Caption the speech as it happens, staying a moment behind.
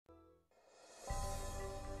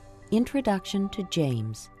Introduction to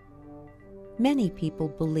James. Many people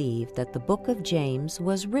believe that the book of James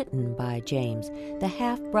was written by James, the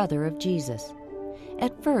half-brother of Jesus.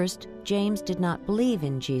 At first, James did not believe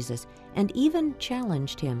in Jesus and even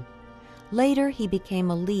challenged him. Later, he became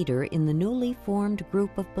a leader in the newly formed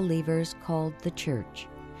group of believers called the Church.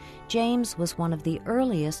 James was one of the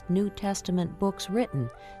earliest New Testament books written,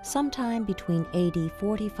 sometime between AD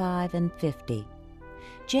 45 and 50.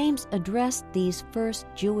 James addressed these first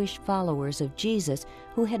Jewish followers of Jesus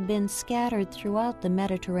who had been scattered throughout the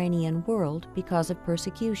Mediterranean world because of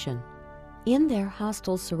persecution. In their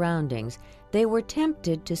hostile surroundings, they were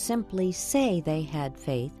tempted to simply say they had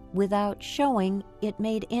faith without showing it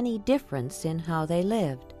made any difference in how they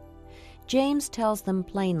lived. James tells them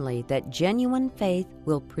plainly that genuine faith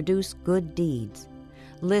will produce good deeds.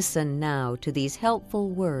 Listen now to these helpful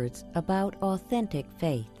words about authentic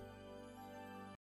faith.